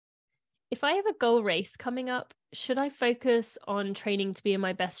if I have a goal race coming up, should I focus on training to be in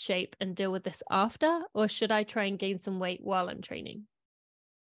my best shape and deal with this after, or should I try and gain some weight while I'm training?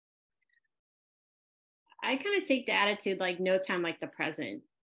 I kind of take the attitude like no time like the present.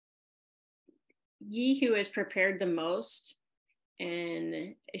 Ye who is prepared the most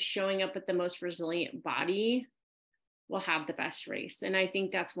and is showing up with the most resilient body will have the best race. And I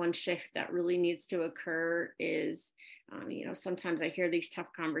think that's one shift that really needs to occur is, sometimes I hear these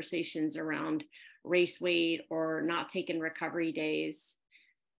tough conversations around race weight or not taking recovery days.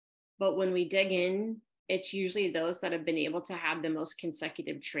 But when we dig in, it's usually those that have been able to have the most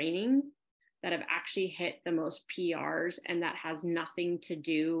consecutive training that have actually hit the most PRs. And that has nothing to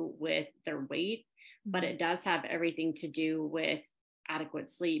do with their weight, but it does have everything to do with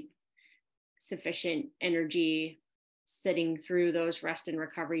adequate sleep, sufficient energy, sitting through those rest and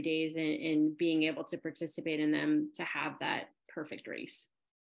recovery days, and being able to participate in them to have that perfect race.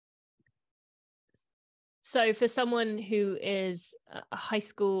 So for someone who is a high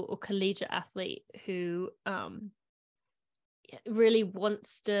school or collegiate athlete who really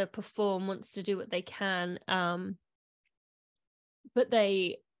wants to perform, wants to do what they can, but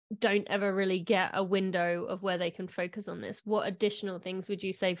they don't ever really get a window of where they can focus on this, what additional things would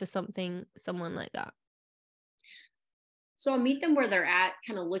you say for someone like that? So I'll meet them where they're at,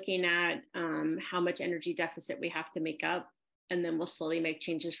 kind of looking at how much energy deficit we have to make up, and then we'll slowly make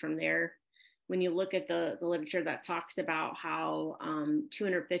changes from there. When you look at the literature that talks about how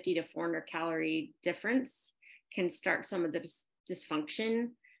 250 to 400 calorie difference can start some of the dysfunction,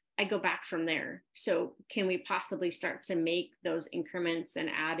 I go back from there. So can we possibly start to make those increments and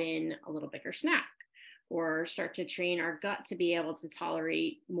add in a little bigger snack, or start to train our gut to be able to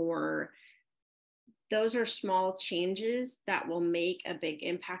tolerate more? Those are small changes that will make a big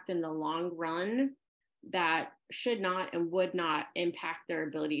impact in the long run that should not and would not impact their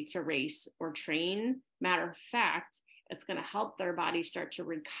ability to race or train. Matter of fact, it's going to help their body start to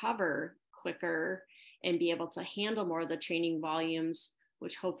recover quicker and be able to handle more of the training volumes,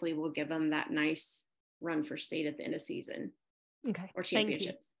 which hopefully will give them that nice run for state at the end of season. Okay. Or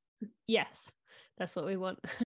championships. Yes, that's what we want.